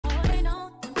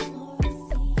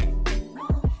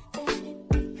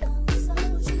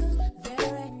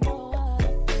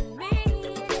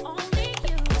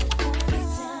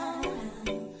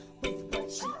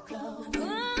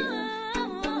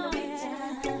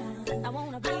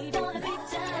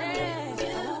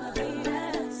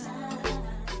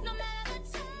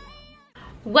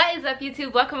What is up,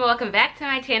 YouTube? Welcome and welcome back to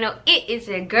my channel. It is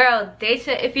your girl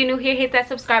Daisha. If you're new here, hit that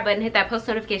subscribe button, hit that post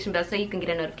notification bell so you can get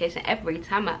a notification every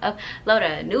time I upload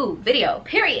a new video,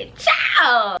 period.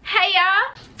 Ciao! Hey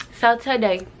y'all! So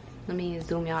today, let me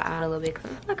zoom y'all out a little bit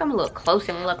because I feel like I'm a little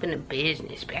closer all up in the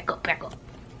business. Back up,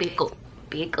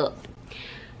 big up.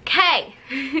 Okay,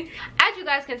 as you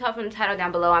guys can tell from the title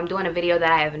down below, I'm doing a video that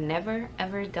I have never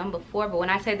ever done before. But when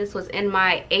I say this was in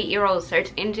my 8-year-old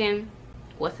search engine,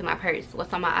 what's in my purse,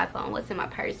 what's on my iPhone, what's in my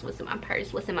purse, what's in my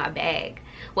purse, what's in my bag,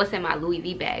 what's in my Louis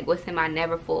V bag, what's in my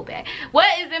never full bag, what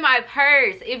is in my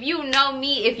purse? If you know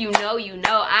me, if you know, you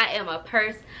know I am a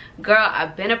purse girl.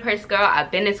 I've been a purse girl. I've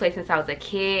been this way since I was a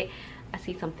kid. I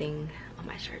see something on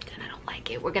my shirt and I don't like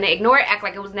it. We're gonna ignore it, act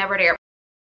like it was never there.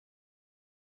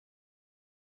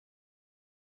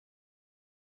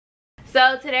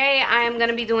 So today I am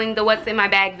gonna be doing the what's in my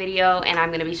bag video, and I'm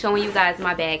gonna be showing you guys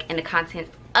my bag and the contents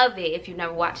of it. If you've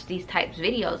never watched these types of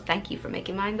videos, thank you for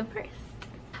making mine the first.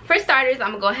 For starters,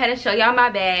 I'm gonna go ahead and show y'all my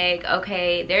bag.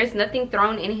 Okay, there's nothing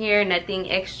thrown in here, nothing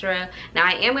extra. Now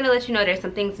I am gonna let you know there's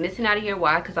some things missing out of here.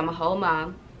 Why? Because I'm a whole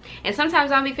mom, and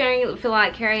sometimes I'll be feeling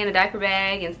like carrying a diaper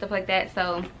bag and stuff like that.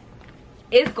 So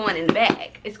it's going in the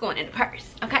bag, it's going in the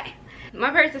purse. Okay,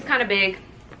 my purse is kind of big,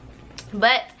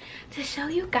 but to show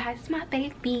you guys my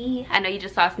baby, I know you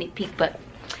just saw a sneak peek, but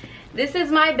this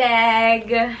is my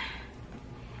bag.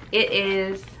 It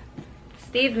is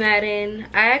Steve Madden.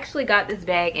 I actually got this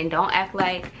bag, and don't act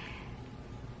like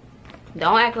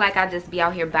I just be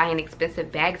out here buying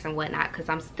expensive bags and whatnot, because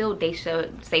I'm still Daisha,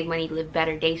 save money, live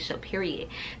better Daisha, period.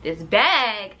 This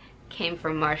bag came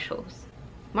from Marshalls.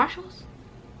 Marshalls.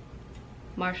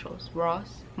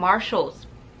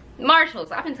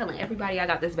 I've been telling everybody I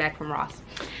got this bag from Ross.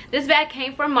 This bag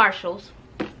came from Marshalls,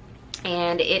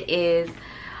 and it is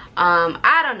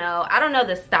I don't know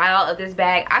the style of this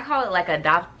bag. I call it like a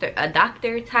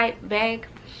doctor type bag.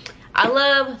 I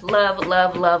love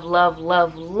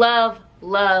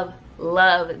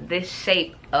this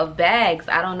shape of bags.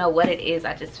 I don't know what it is.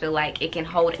 I just feel like it can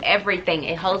hold everything.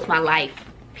 It holds my life,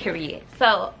 period.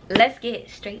 So let's get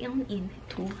straight on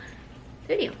into the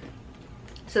video.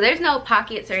 So there's no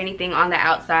pockets or anything on the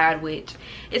outside, which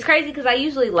is crazy because I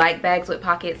usually like bags with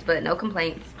pockets, but no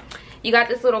complaints. You got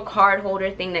this little card holder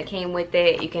thing that came with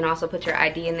it. You can also put your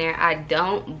ID in there. I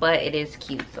don't, but it is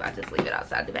cute, so I just leave it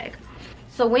outside the bag.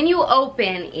 So when you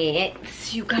open it,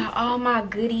 you got all my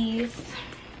goodies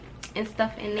and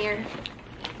stuff in there,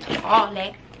 all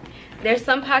that. There's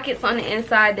some pockets on the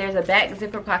inside. There's a back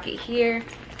zipper pocket here,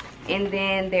 and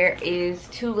then there is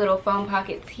 2 little phone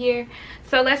pockets here.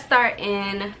 So let's start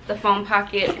in the phone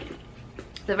pocket.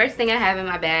 The first thing I have in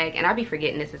my bag, and I'll be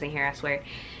forgetting this is in here, I swear,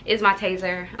 is my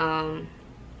taser.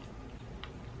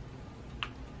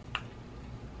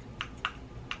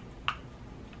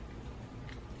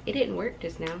 It didn't work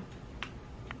just now.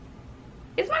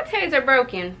 Is my taser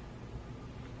broken?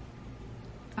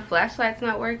 My flashlight's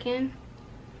not working.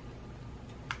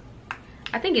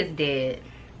 I think it's dead.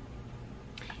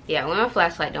 Yeah, when my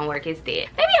flashlight don't work, it's dead.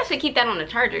 Maybe I should keep that on the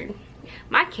charger.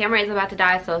 My camera is about to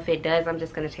die, so if it does, I'm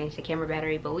just gonna change the camera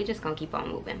battery, but we just gonna keep on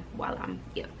moving while I'm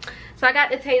here. So I got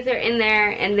the taser in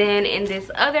there, and then in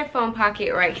this other phone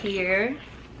pocket right here,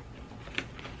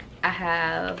 I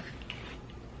have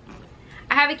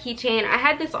a keychain. I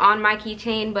had this on my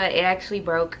keychain, but it actually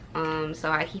broke,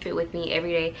 so I keep it with me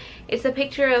every day. It's a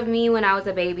picture of me when I was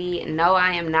a baby. No,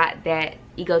 I am not that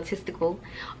egotistical.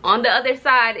 On the other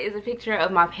side is a picture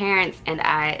of my parents and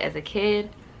I as a kid.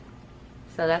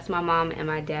 So that's my mom and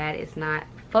my dad. It's not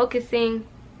focusing.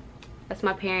 That's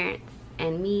my parents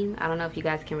and me. I don't know if you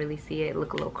guys can really see it.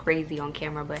 Look a little crazy on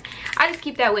camera, but I just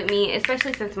keep that with me,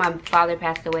 especially since my father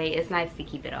passed away. It's nice to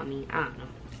keep it on me. I don't know.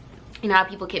 You know how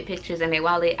people keep pictures in their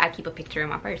wallet? I keep a picture in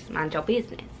my purse. Mind your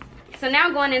business. So now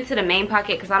going into the main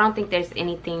pocket, because I don't think there's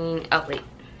anything. Oh wait,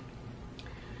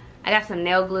 I got some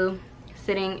nail glue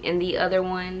sitting in the other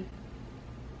one.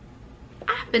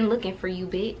 I've been looking for you,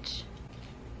 bitch.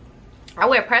 I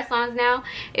wear press-ons now.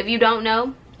 If you don't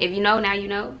know, if you know, now you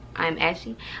know. I'm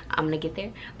ashy. I'm gonna get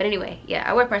there. But anyway, yeah,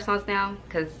 I wear press-ons now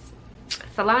because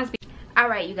salons be.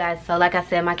 Alright, you guys, so like I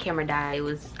said, my camera died. It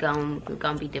was gonna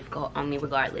be difficult on me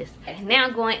regardless. Now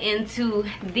going into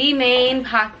the main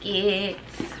pocket.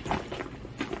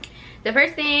 The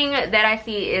first thing that I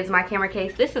see is my camera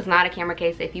case. This is not a camera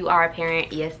case. If you are a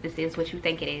parent, yes, this is what you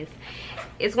think it is.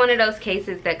 It's one of those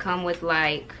cases that come with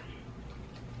like,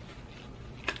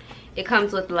 it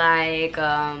comes with like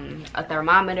a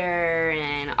thermometer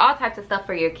and all types of stuff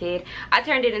for your kid. I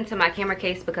turned it into my camera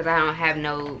case because I don't have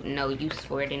no use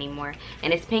for it anymore.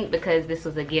 And it's pink because this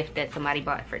was a gift that somebody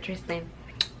bought for Tristan.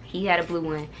 He had a blue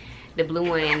one. the blue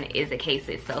one is a case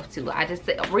itself too. I just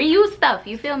reuse stuff,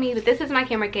 you feel me? But this is my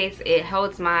camera case. It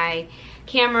holds my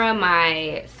camera,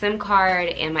 my SIM card,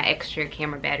 and my extra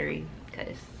camera battery,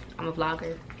 because I'm a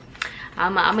vlogger.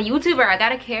 I'm a YouTuber. I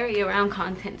gotta carry around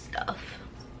content stuff.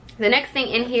 The next thing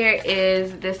in here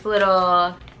is this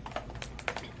little,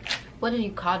 what do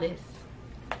you call this?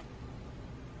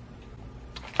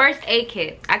 First aid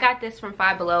kit. I got this from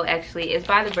Five Below actually. It's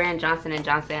by the brand Johnson &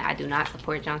 Johnson. I do not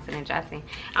support Johnson & Johnson.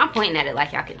 I'm pointing at it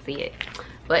like y'all can see it,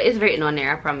 but it's written on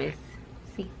there, I promise.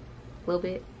 See, a little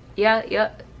bit. Yeah,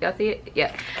 y'all see it?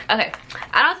 Yeah. Okay,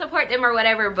 I don't support them or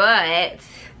whatever, but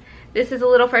this is a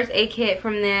little first aid kit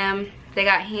from them. They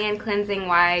got hand cleansing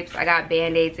wipes. I got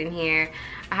band-aids in here.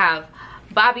 I have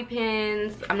bobby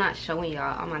pins. I'm not showing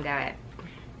y'all, oh my god.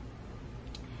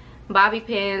 Bobby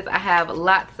pins. I have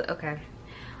lots of, okay,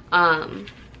 all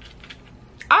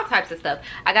types of stuff.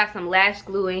 I got some lash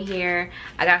glue in here.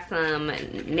 I got some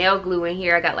nail glue in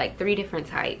here. I got like 3 different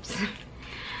types.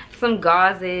 Some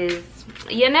gauzes.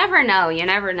 You never know, you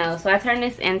never know. So I turned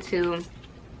this into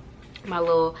my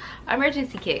little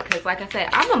emergency kit, because like I said,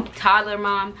 I'm a toddler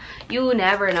mom. You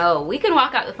never know. We can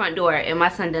walk out the front door and my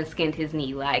son done skinned his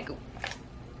knee. Like,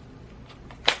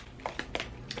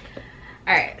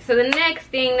 alright, so the next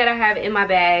thing that I have in my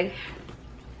bag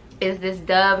is this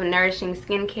Dove Nourishing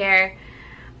Skincare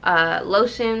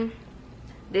lotion.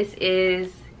 This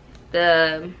is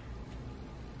the,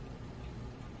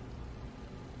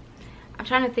 I'm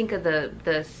trying to think of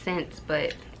the scents,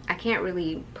 but I can't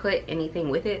really put anything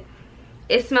with it.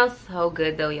 It smells so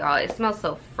good though, y'all. It smells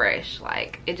so fresh.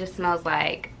 Like, it just smells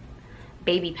like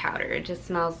baby powder. It just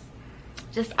smells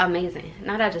just amazing.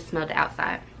 Not that I just smelled it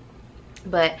outside,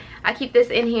 but I keep this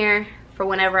in here for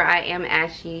whenever I am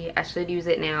ashy. I should use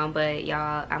it now, but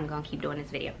y'all, I'm gonna keep doing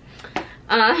this video.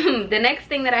 The next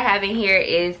thing that I have in here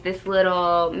is this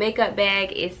little makeup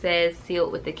bag. It says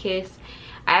sealed with a kiss.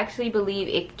 I actually believe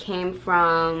it came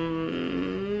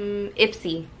from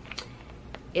Ipsy.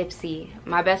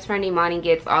 My best friend Imani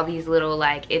gets all these little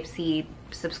like Ipsy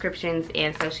subscriptions,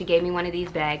 and so she gave me one of these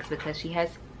bags because she has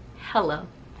hella.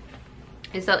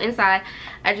 And so inside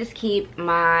I just keep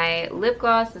my lip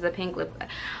gloss. Is a pink lip gloss.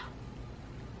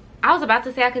 I was about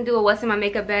to say I can do a what's in my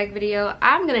makeup bag video.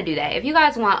 I'm gonna do that. If you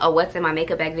guys want a what's in my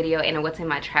makeup bag video and a what's in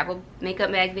my travel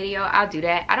makeup bag video, I'll do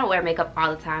that. I don't wear makeup all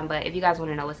the time, but if you guys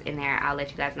want to know what's in there, I'll let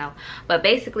you guys know. But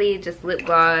basically just lip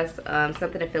gloss,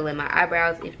 something to fill in my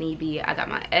eyebrows if need be. I got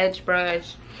my edge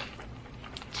brush,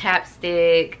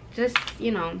 chapstick, just,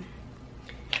 you know,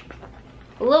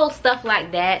 little stuff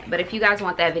like that. But if you guys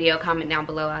want that video, comment down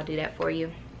below. I'll do that for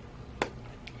you.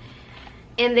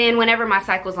 And then whenever my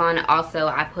cycle's on, also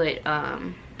I put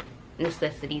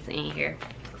necessities in here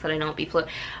so they don't be full.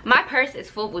 My purse is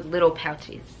full with little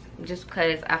pouches just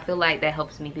because I feel like that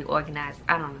helps me be organized.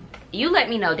 I don't know. You let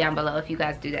me know down below if you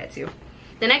guys do that too.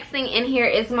 The next thing in here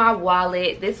is my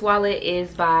wallet. This wallet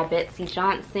is by Betsy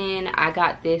Johnson. I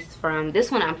got this from,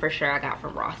 this one I'm for sure I got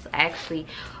from Ross. I actually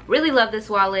really love this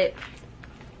wallet,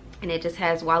 and it just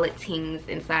has wallet tings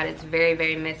inside. It's very,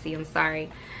 very messy, I'm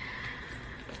sorry.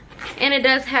 And it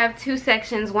does have 2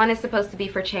 sections. One is supposed to be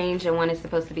for change and one is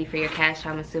supposed to be for your cash,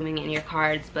 I'm assuming, and your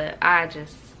cards. But I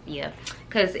just, yeah,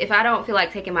 because if I don't feel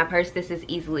like taking my purse, this is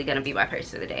easily gonna be my purse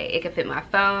for the day. It can fit my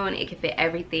phone, it can fit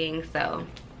everything. So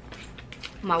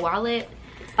my wallet,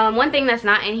 one thing that's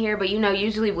not in here but you know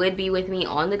usually would be with me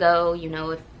on the go, you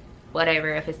know, if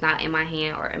whatever, if it's not in my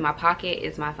hand or in my pocket,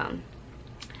 is my phone.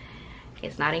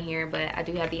 It's not in here, but I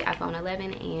do have the iPhone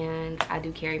 11 and I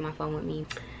do carry my phone with me.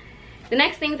 The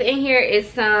next things in here is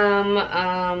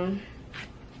some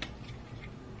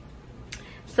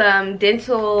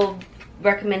dental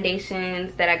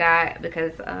recommendations that I got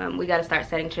because we got to start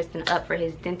setting Tristan up for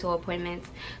his dental appointments.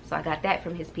 So I got that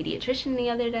from his pediatrician the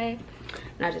other day,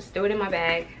 and I just threw it in my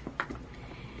bag.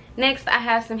 Next, I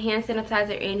have some hand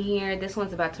sanitizer in here. This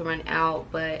one's about to run out,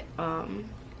 but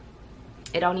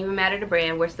it don't even matter the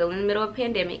brand. We're still in the middle of a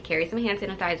pandemic. Carry some hand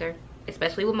sanitizer,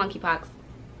 especially with monkeypox.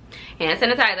 Hand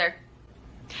sanitizer.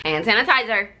 Hand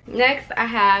sanitizer. Next, I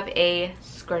have a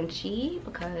scrunchie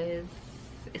because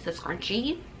it's a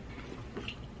scrunchie.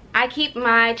 I keep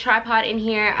my tripod in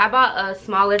here. I bought a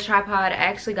smaller tripod. I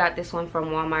actually got this one from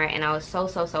Walmart, and I was so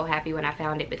happy when I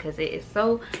found it because it is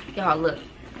so, y'all look.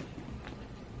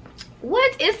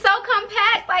 What? It's so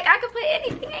compact. Like, I could put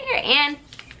anything in here.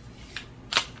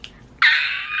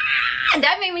 And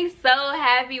that made me so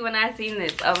happy when I seen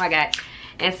this. Oh my god.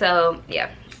 And so,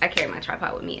 yeah, I carry my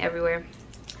tripod with me everywhere.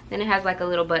 Then it has like a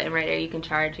little button right there. You can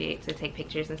charge it to take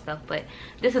pictures and stuff. But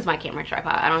this is my camera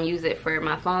tripod. I don't use it for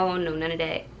my phone. No, none of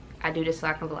that. I do this so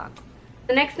I can vlog.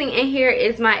 The next thing in here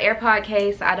is my AirPod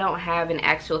case. I don't have an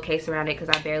actual case around it because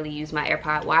I barely use my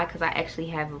AirPod. Why? Because I actually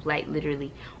have like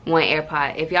literally one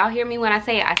AirPod. If y'all hear me when I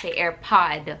say it, I say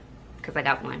AirPod because I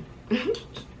got one.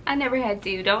 I never had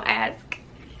to, don't ask.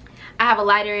 I have a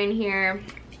lighter in here,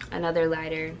 another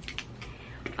lighter.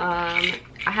 I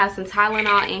have some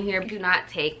Tylenol in here. Do not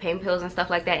take pain pills and stuff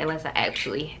like that unless I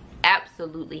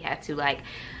absolutely have to. Like,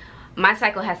 my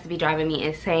cycle has to be driving me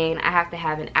insane. I have to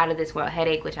have an out of this world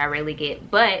headache, which I rarely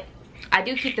get, but I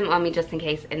do keep them on me just in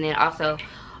case. And then also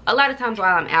a lot of times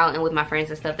while I'm out and with my friends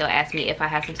and stuff, they'll ask me if I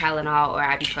have some Tylenol or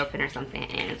ibuprofen or something.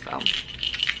 And so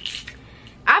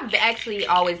I've actually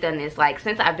always done this, like,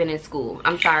 since I've been in school.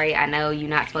 I'm sorry, I know you're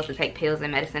not supposed to take pills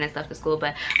and medicine and stuff to school,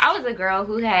 but I was a girl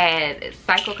who had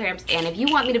cycle cramps, and if you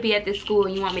want me to be at this school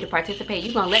and you want me to participate,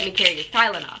 you're gonna let me carry this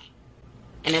Tylenol.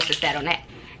 And that's just that on that.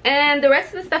 And the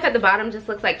rest of the stuff at the bottom just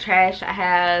looks like trash. I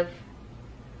have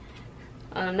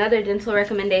another dental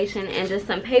recommendation and just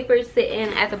some papers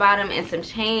sitting at the bottom and some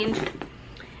change.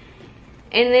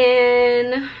 And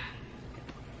then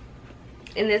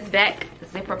in this back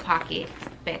zipper pocket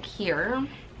back here,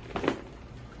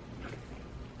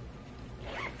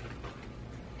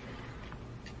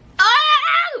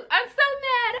 I'm so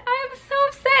mad. I am so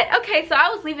upset. Okay, so I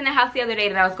was leaving the house the other day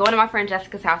and I was going to my friend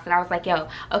Jessica's house, and I was like, yo,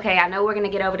 okay, I know we're gonna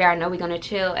get over there, I know we're gonna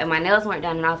chill, and my nails weren't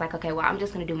done, and I was like, okay, well, I'm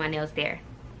just gonna do my nails there.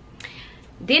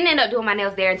 Didn't end up doing my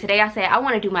nails there, and today I said, I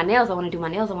want to do my nails, I want to do my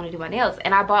nails, I want to do my nails,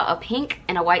 and I bought a pink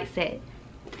and a white set.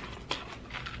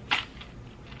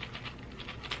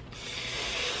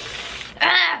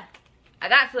 I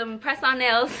got some press-on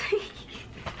nails.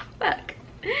 Fuck.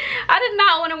 I did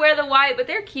not want to wear the white, but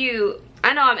they're cute.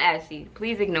 I know I'm ashy.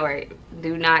 Please ignore it.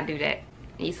 Do not do that.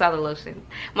 You saw the lotion.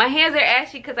 My hands are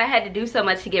ashy because I had to do so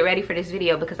much to get ready for this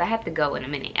video because I have to go in a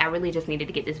minute. I really just needed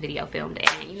to get this video filmed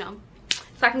and, you know,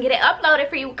 so I can get it uploaded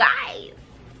for you guys.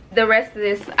 The rest of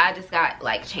this, I just got,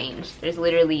 like, changed. There's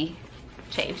literally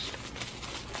changed.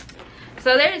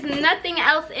 So there's nothing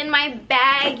else in my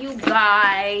bag, you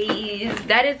guys.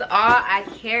 That is all I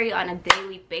carry on a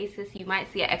daily basis. You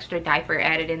might see an extra diaper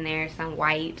added in there, some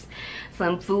wipes,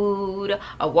 some food,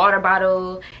 a water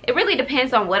bottle. It really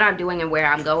depends on what I'm doing and where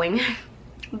I'm going.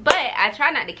 But I try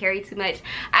not to carry too much.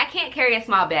 I can't carry a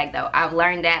small bag though. I've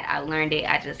learned that. I've learned it.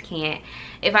 I just can't.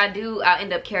 If I do, I'll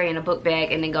end up carrying a book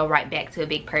bag and then go right back to a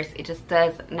big purse. It just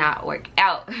does not work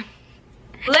out.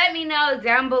 Let me know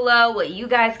down below what you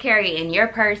guys carry in your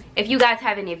purse. If you guys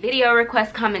have any video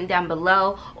requests, comment down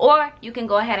below, or you can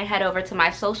go ahead and head over to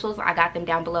my socials. I got them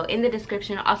down below in the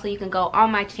description. Also, you can go on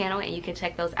my channel and you can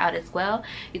check those out as well.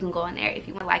 You can go on there if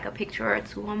you want to like a picture or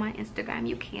two on my Instagram,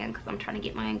 you can, because I'm trying to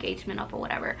get my engagement up or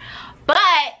whatever. But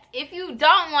if you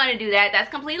don't want to do that, that's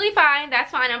completely fine.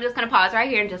 That's fine. I'm just going to pause right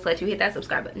here and just let you hit that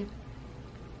subscribe button.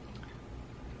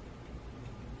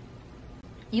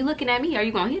 You looking at me? Are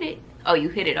you going to hit it? Oh, you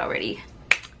hit it already.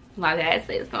 My bad,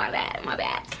 sis. My bad. My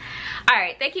bad.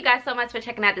 Alright, thank you guys so much for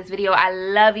checking out this video. I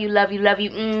love you, love you, love you.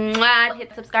 Mwah. Hit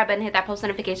the subscribe button, hit that post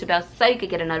notification bell so you can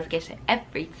get a notification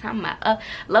every time I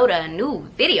upload a new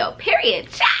video. Period.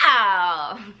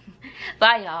 Ciao.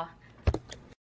 Bye, y'all.